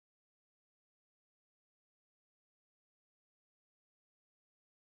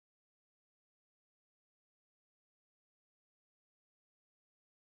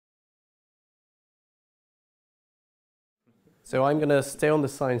So I'm going to stay on the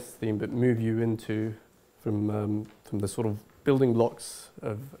science theme, but move you into from the sort of building blocks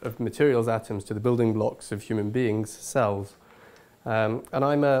of materials, atoms, to the building blocks of human beings, cells. And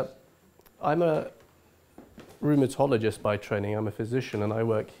I'm a rheumatologist by training. I'm a physician, and I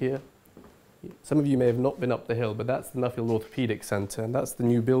work here. Some of you may have not been up the hill, but that's the Nuffield Orthopaedic Centre, and that's the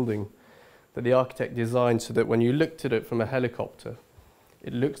new building that the architect designed so that when you looked at it from a helicopter,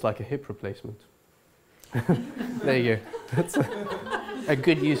 it looks like a hip replacement. There you go. That's a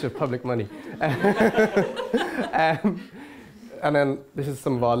good use of public money. And then this is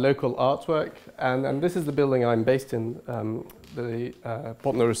some of our local artwork, and this is the building I'm based in, the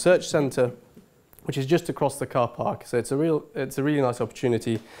Botner Research Centre, which is just across the car park. So it's a really nice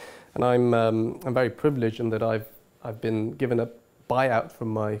opportunity, and I'm very privileged in that I've been given a buyout from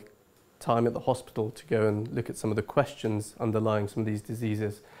my time at the hospital to go and look at some of the questions underlying some of these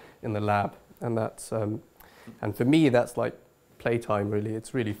diseases in the lab, and that's and for me that's like playtime really.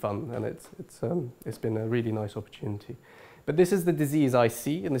 It's really fun, and it's been a really nice opportunity. But this is the disease I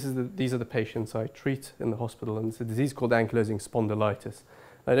see, and these are the patients I treat in the hospital, and it's a disease called Ankylosing Spondylitis.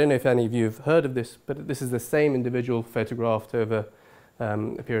 I don't know if any of you have heard of this, but this is the same individual photographed over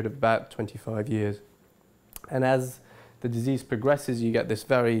a period of about 25 years. And as the disease progresses, you get this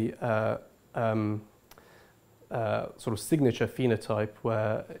very sort of signature phenotype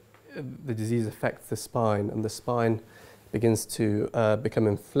where the disease affects the spine, and the spine begins to become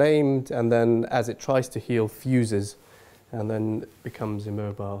inflamed, and then as it tries to heal, fuses, and then becomes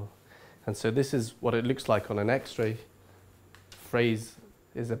immobile. And so this is what it looks like on an X-ray. Phrase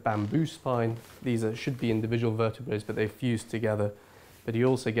is a bamboo spine. These should be individual vertebrae, but they fuse together. But you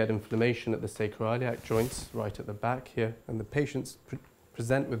also get inflammation at the sacroiliac joints, right at the back here, and the patients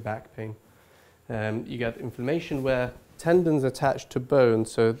present with back pain. You get inflammation where tendons attach to bone,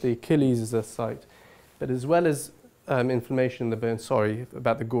 so the Achilles is a site, but as well as inflammation in the bone. Sorry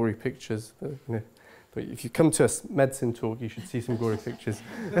about the gory pictures. But if you come to a medicine talk, you should see some gory pictures.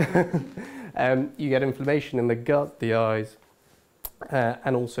 You get inflammation in the gut, the eyes,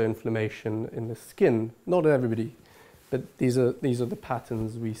 and also inflammation in the skin. Not everybody, but these are the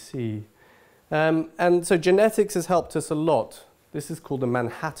patterns we see. And so genetics has helped us a lot. This is called a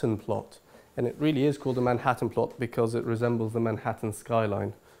Manhattan plot, and it really is called a Manhattan plot because it resembles the Manhattan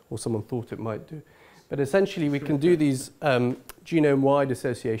skyline, or someone thought it might do. But essentially, we can do these genome-wide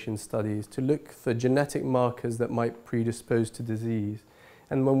association studies to look for genetic markers that might predispose to disease.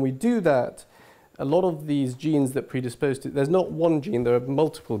 And when we do that, a lot of these genes that predispose to, there's not one gene, there are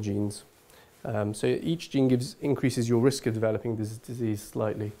multiple genes. So each gene increases your risk of developing this disease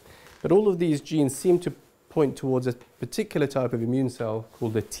slightly. But all of these genes seem to point towards a particular type of immune cell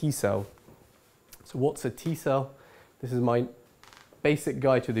called a T cell. So what's a T cell? This is my basic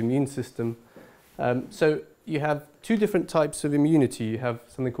guide to the immune system. So you have two different types of immunity. You have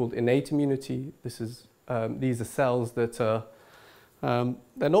something called innate immunity. These are cells that are,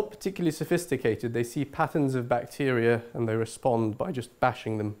 they're not particularly sophisticated. They see patterns of bacteria and they respond by just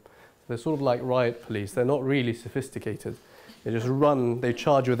bashing them. They're sort of like riot police. They're not really sophisticated. They just run, they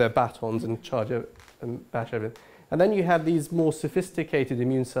charge with their batons and bash everything. And then you have these more sophisticated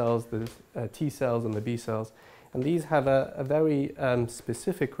immune cells, the T cells and the B cells. And these have a very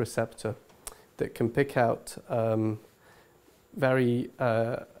specific receptor that can pick out very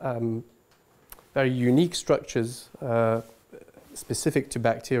unique structures specific to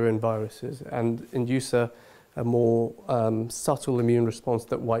bacteria and viruses, and induce a more subtle immune response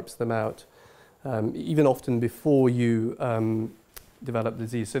that wipes them out, even often before you develop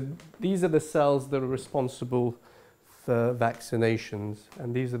disease. So these are the cells that are responsible for vaccinations,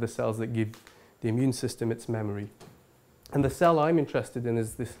 and these are the cells that give the immune system its memory. And the cell I'm interested in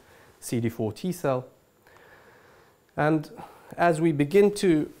is this CD4 T cell. And as we begin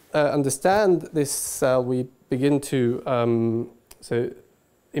to understand this cell, we begin to, so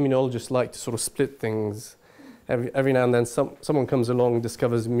immunologists like to sort of split things. Every now and then someone comes along,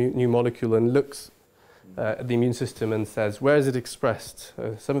 discovers a new molecule and looks at the immune system and says, where is it expressed?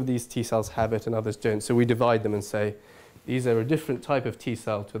 Some of these T cells have it and others don't. So we divide them and say, these are a different type of T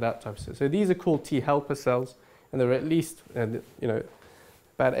cell to that type of cell. So these are called T helper cells, and there are at least,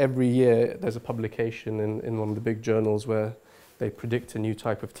 about every year there's a publication in one of the big journals where they predict a new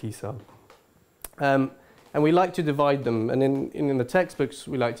type of T cell. And we like to divide them, and in the textbooks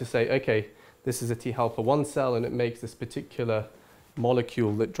we like to say, okay, this is a T helper 1 cell and it makes this particular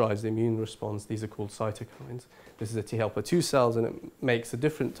molecule that drives the immune response. These are called cytokines. This is a T helper 2 cells and it makes a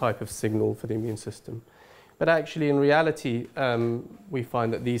different type of signal for the immune system. But actually in reality we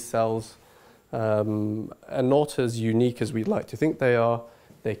find that these cells are not as unique as we'd like to think they are.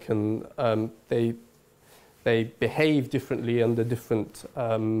 They can, they behave differently under different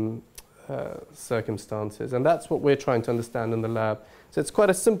circumstances. And that's what we're trying to understand in the lab. So it's quite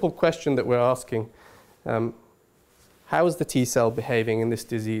a simple question that we're asking. How is the T cell behaving in this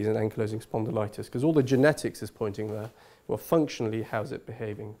disease in ankylosing spondylitis? Because all the genetics is pointing there. Well, functionally, how's it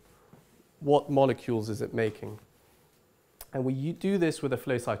behaving? What molecules is it making? And we do this with a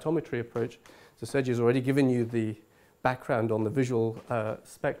flow cytometry approach. So Sergio's already given you the background on the visual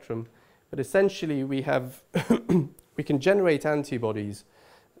spectrum. But essentially, we can generate antibodies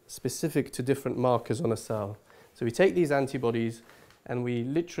specific to different markers on a cell. So we take these antibodies and we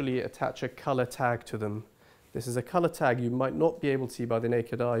literally attach a color tag to them. This is a color tag you might not be able to see by the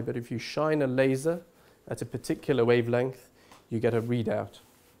naked eye, but if you shine a laser at a particular wavelength, you get a readout.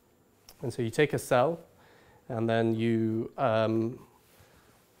 And so you take a cell, and then you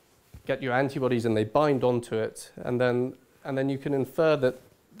get your antibodies and they bind onto it, and then you can infer that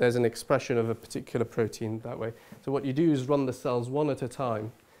there's an expression of a particular protein that way. So what you do is run the cells one at a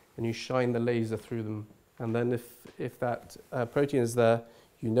time, and you shine the laser through them. And then if that protein is there,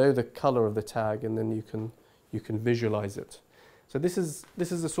 you know the color of the tag, and then you can visualize it. So this is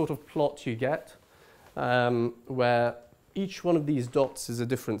the sort of plot you get, where each one of these dots is a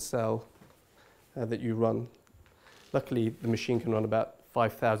different cell that you run. Luckily, the machine can run about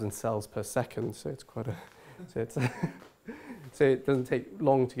 5,000 cells per second, so it's quite a so it doesn't take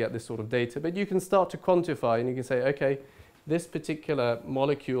long to get this sort of data. But you can start to quantify, and you can say, okay, this particular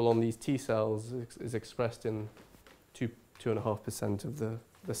molecule on these T cells is expressed in 2.5% of the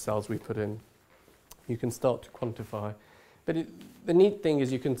cells we put in. You can start to quantify. But the neat thing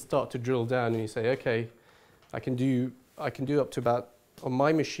is you can start to drill down and you say, okay, I can do up to about, on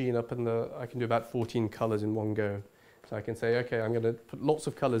my machine I can do about 14 colors in one go. So I can say, okay, I'm going to put lots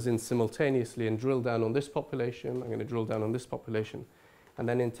of colors in simultaneously and drill down on this population. I'm going to drill down on this population, and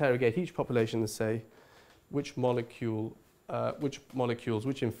then interrogate each population and say, which inflammatory molecules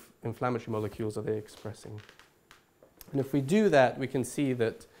are they expressing? And if we do that, we can see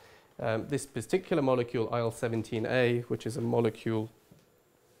that this particular molecule, IL-17A, which is a molecule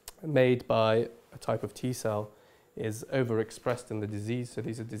made by a type of T cell, is overexpressed in the disease. So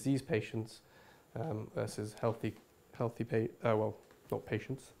these are disease patients versus healthy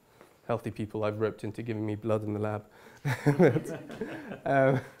people I've roped into giving me blood in the lab.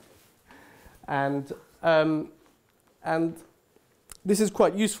 And this is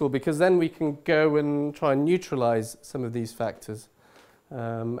quite useful because then we can go and try and neutralize some of these factors.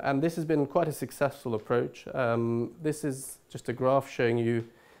 And this has been quite a successful approach. This is just a graph showing you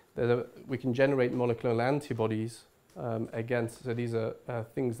that we can generate monoclonal antibodies against, so these are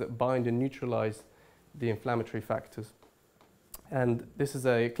things that bind and neutralize the inflammatory factors. And this is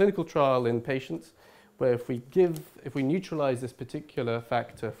a clinical trial in patients where if we neutralize this particular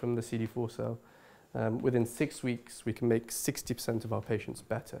factor from the CD4 cell, within 6 weeks we can make 60% of our patients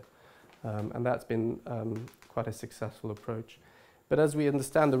better. And that's been quite a successful approach. But as we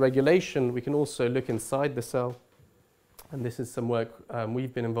understand the regulation, we can also look inside the cell. And this is some work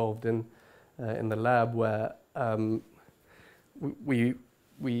we've been involved in the lab where we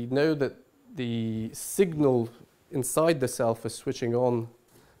know that the signal inside the cell for switching on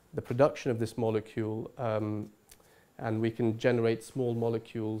the production of this molecule, and we can generate small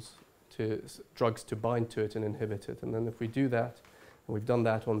molecules drugs to bind to it and inhibit it. And then if we do that, and we've done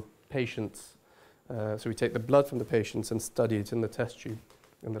that on patients, so we take the blood from the patients and study it in the test tube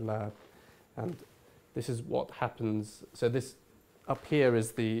in the lab. And this is what happens. So this up here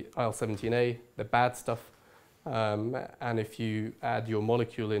is the IL-17A, the bad stuff. And if you add your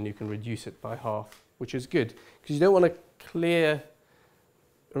molecule in, you can reduce it by half, which is good. Because you don't want to clear...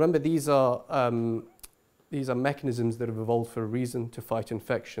 Remember, these are mechanisms that have evolved for a reason, to fight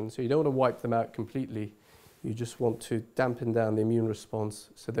infection. So you don't want to wipe them out completely. You just want to dampen down the immune response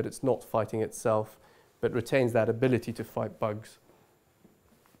so that it's not fighting itself, but retains that ability to fight bugs.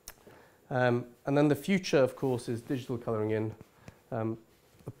 And then the future, of course, is digital colouring in.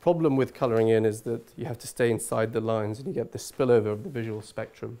 The problem with colouring in is that you have to stay inside the lines and you get this spillover of the visual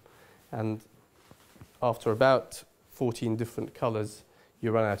spectrum. And after about 14 different colours,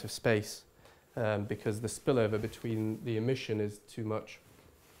 you run out of space because the spillover between the emission is too much.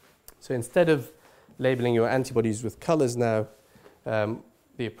 So instead of labelling your antibodies with colours now,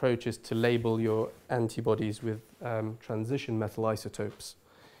 the approach is to label your antibodies with transition metal isotopes.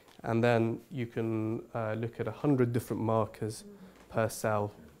 And then you can look at 100 different markers per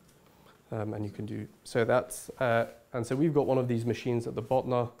cell, and you can do, so that's, and so we've got one of these machines at the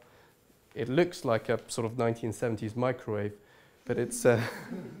Botnar. It looks like a sort of 1970s microwave, but it's,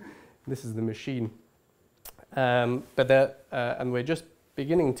 this is the machine. And we're just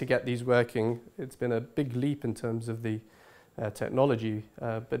beginning to get these working. It's been a big leap in terms of the technology,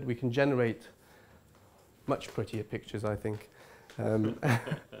 but we can generate much prettier pictures, I think.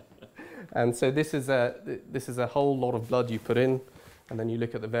 And so this is a whole lot of blood you put in, and then you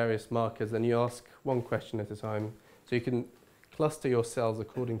look at the various markers and you ask one question at a time. So you can cluster your cells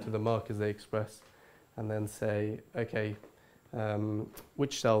according to the markers they express, and then say, okay,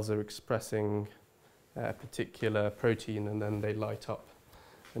 which cells are expressing a particular protein, and then they light up,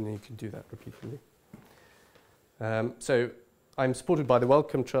 and then you can do that repeatedly. So I'm supported by the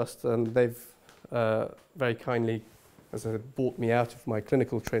Wellcome Trust, and they've very kindly, as I said, bought me out of my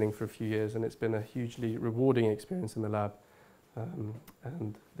clinical training for a few years, and it's been a hugely rewarding experience in the lab.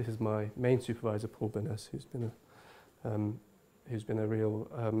 And this is my main supervisor, Paul Burness, who's been a real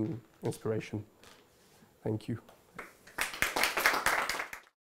inspiration. Thank you.